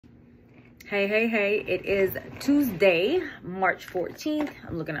Hey, it is Tuesday, March 14th.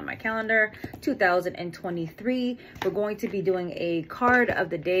 I'm looking at my calendar, 2023. We're going to be doing a card of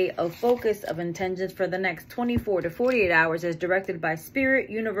the day of focus of intentions for the next 24 to 48 hours as directed by spirit,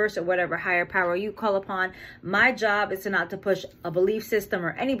 universe, or whatever higher power you call upon. My job is to not to push a belief system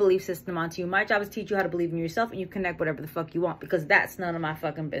or any belief system onto you. My job is to teach you how to believe in yourself and you connect whatever the fuck you want, because that's none of my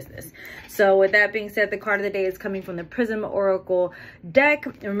fucking business. So with that being said, the card of the day is coming from the Prism Oracle Deck.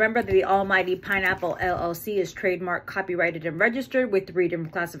 Remember that the Almighty Pineapple LLC is trademarked, copyrighted, and registered with 3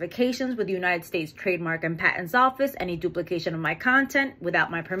 different classifications with the United States Trademark and Patents Office. Any duplication of my content without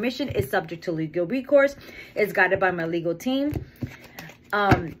my permission is subject to legal recourse. It's guided by my legal team.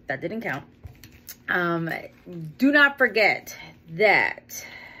 That didn't count. Do not forget that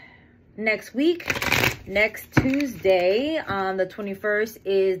next week, next Tuesday on the 21st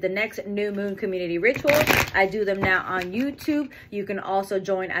is the next new moon community ritual. I do them now on YouTube. You can also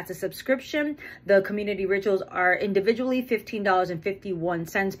join as a subscription. The community rituals are individually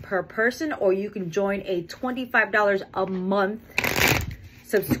 $15.51 per person, or you can join a $25 a month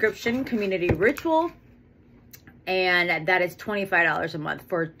subscription community ritual, and that is $25 a month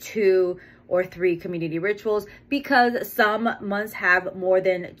for 2 or 3 community rituals, because some months have more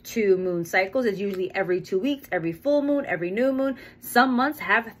than 2 moon cycles. It's usually every 2 weeks, every full moon, every new moon. Some months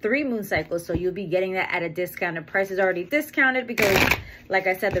have 3 moon cycles, so you'll be getting that at a discounted price. It's already discounted because, like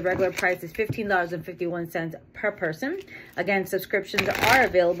I said, the regular price is $15.51 per person. Again, subscriptions are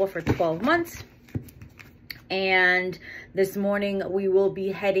available for 12 months. And this morning we will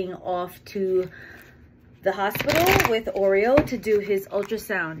be heading off to the hospital with Oreo to do his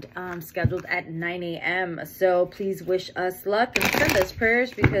ultrasound, scheduled at 9 a.m. So please wish us luck and send us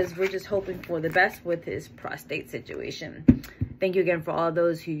prayers, because we're just hoping for the best with his prostate situation. Thank you again for all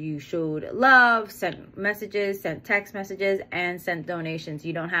those who you showed love, sent messages, sent text messages, and sent donations.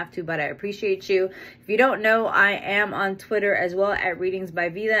 You don't have to, but I appreciate you. If you don't know, I am on Twitter as well at Readings by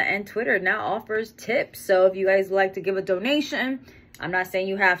Vida, and Twitter now offers tips. So if you guys would like to give a donation, I'm not saying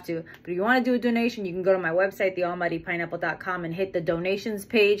you have to, but if you want to do a donation, you can go to my website, thealmightypineapple.com, and hit the donations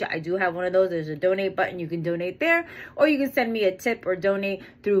page. I do have one of those. There's a donate button. You can donate there, or you can send me a tip or donate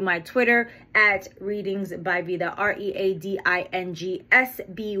through my Twitter at Readings by Vida,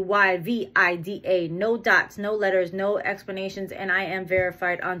 READINGSBYVIDA. No dots, no letters, no explanations, and I am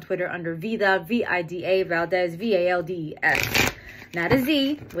verified on Twitter under Vida, VIDA, Valdez, VALDES. Not a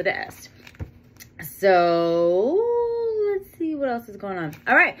Z, with a S. So let's see what else is going on.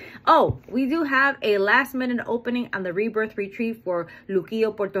 All right. Oh, we do have a last minute opening on the Rebirth Retreat for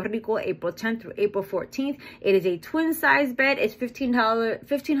Luquillo, Puerto Rico, April 10th through April 14th. It is a twin size bed. It's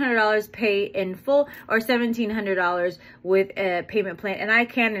 $1,500 pay in full, or $1,700 with a payment plan. And I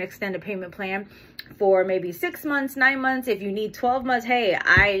can extend a payment plan for maybe 6 months, 9 months. If you need 12 months, hey,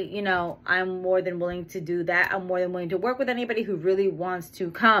 I'm more than willing to do that. I'm more than willing to work with anybody who really wants to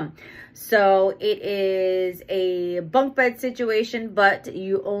come. So it is a bunk bed situation, but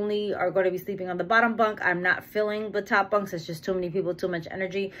you only are going to be sleeping on the bottom bunk. I'm not filling the top bunks. It's just too many people, too much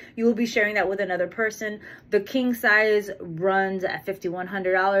energy. You will be sharing that with another person. The king size runs at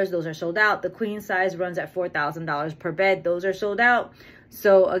 $5,100. Those are sold out. The queen size runs at $4,000 per bed. Those are sold out.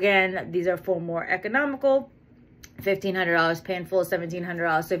 So again, these are for more economical. $1,500 paying full,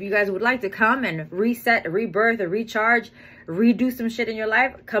 $1,700. So if you guys would like to come and reset, rebirth, or recharge, redo some shit in your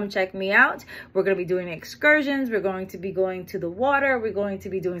life, come check me out. We're going to be doing excursions. We're going to be going to the water. We're going to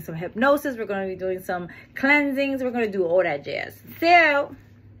be doing some hypnosis. We're going to be doing some cleansings. We're going to do all that jazz. So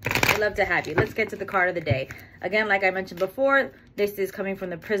I'd love to have you. Let's get to the card of the day. Again, like I mentioned before, this is coming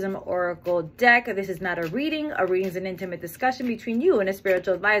from the Prism Oracle Deck. This is not a reading. A reading is an intimate discussion between you and a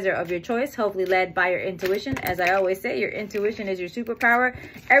spiritual advisor of your choice, hopefully led by your intuition. As I always say, your intuition is your superpower.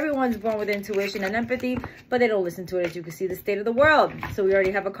 Everyone's born with intuition and empathy, but they don't listen to it. As you can see, the state of the world. So we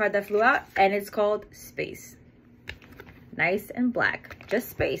already have a card that flew out, and it's called Space. Nice and black. Just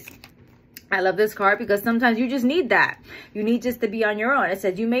space. I love this card because sometimes you just need that. You need just to be on your own. It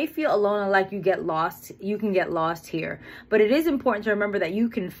says you may feel alone and like you get lost. You can get lost here. But it is important to remember that you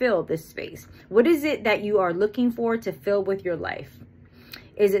can fill this space. What is it that you are looking for to fill with your life?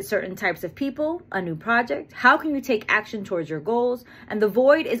 Is it certain types of people, a new project? How can you take action towards your goals? And the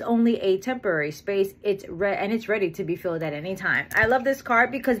void is only a temporary space. It's ready to be filled at any time. I love this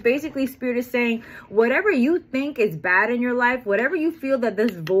card because basically Spirit is saying whatever you think is bad in your life, whatever you feel that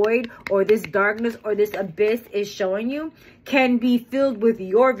this void or this darkness or this abyss is showing you, can be filled with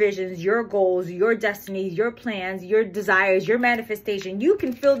your visions, your goals, your destinies, your plans, your desires, your manifestation. You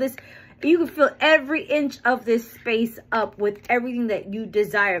can fill this You can fill every inch of this space up with everything that you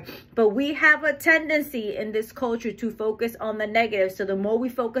desire. But we have a tendency in this culture to focus on the negative. So the more we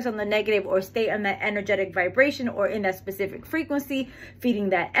focus on the negative or stay on that energetic vibration or in that specific frequency, feeding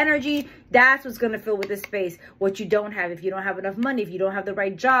that energy, that's what's going to fill with the space. What you don't have, if you don't have enough money, if you don't have the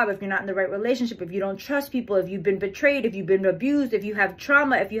right job, if you're not in the right relationship, if you don't trust people, if you've been betrayed, if you've been abused, if you have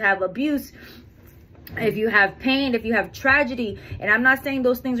trauma, if you have abuse, if you have pain, if you have tragedy. And I'm not saying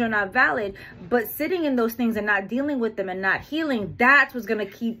those things are not valid, but sitting in those things and not dealing with them and not healing, that's what's going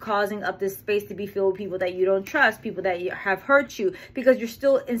to keep causing up this space to be filled with people that you don't trust, people that have hurt you, because you're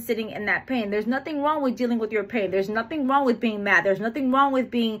still sitting in that pain. There's nothing wrong with dealing with your pain. There's nothing wrong with being mad. There's nothing wrong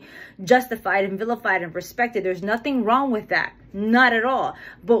with being justified and vilified and respected. There's nothing wrong with that. Not at all.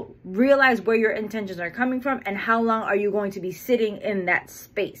 But realize where your intentions are coming from and how long are you going to be sitting in that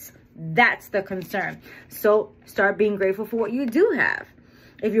space. That's the concern. So start being grateful for what you do have.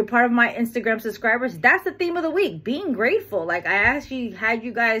 If you're part of my Instagram subscribers, that's the theme of the week, being grateful. Like, I actually had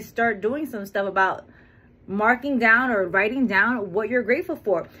you guys start doing some stuff about marking down or writing down what you're grateful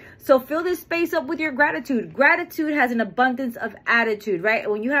for. So fill this space up with your gratitude. Gratitude has an abundance of attitude, right?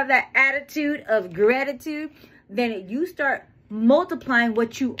 When you have that attitude of gratitude, then you start multiplying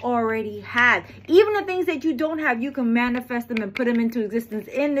what you already have. Even the things that you don't have, you can manifest them and put them into existence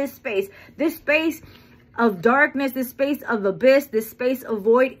in this space. This space of darkness, this space of abyss, this space of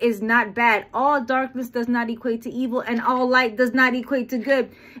void is not bad. All darkness does not equate to evil, and all light does not equate to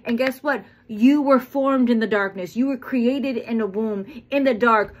good. And guess what? You were formed in the darkness. You were created in a womb in the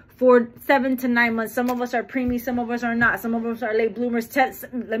dark for 7 to 9 months. Some of us are preemie, some of us are not. Some of us are late bloomers.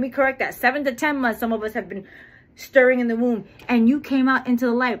 Let me correct that. 7 to 10 months. Some of us have been stirring in the womb, and you came out into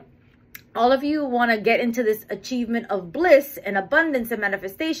the light. All of you want to get into this achievement of bliss and abundance and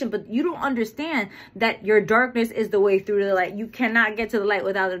manifestation, but you don't understand that your darkness is the way through the light. You cannot get to the light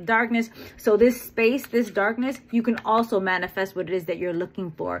without the darkness. So this space, this darkness, you can also manifest what it is that you're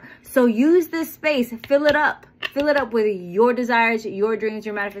looking for. So use this space, fill it up. Fill it up with your desires, your dreams,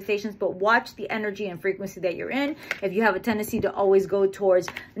 your manifestations, but watch the energy and frequency that you're in. If you have a tendency to always go towards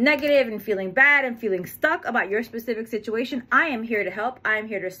negative and feeling bad and feeling stuck about your specific situation, I am here to help. I am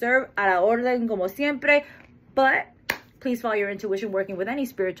here to serve. A la orden, como siempre. But please follow your intuition working with any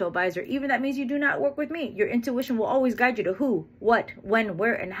spiritual advisor. Even that means you do not work with me. Your intuition will always guide you to who, what, when,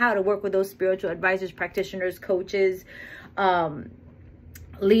 where, and how to work with those spiritual advisors, practitioners, coaches,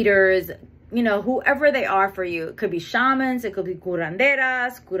 leaders, you know, whoever they are for you. It could be shamans, it could be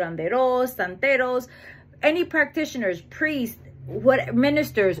curanderas, curanderos, santeros, any practitioners, priests, what,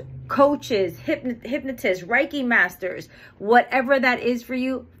 ministers, coaches, hypnotists, Reiki masters, whatever that is for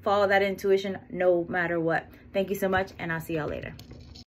you, follow that intuition no matter what. Thank you so much, and I'll see y'all later.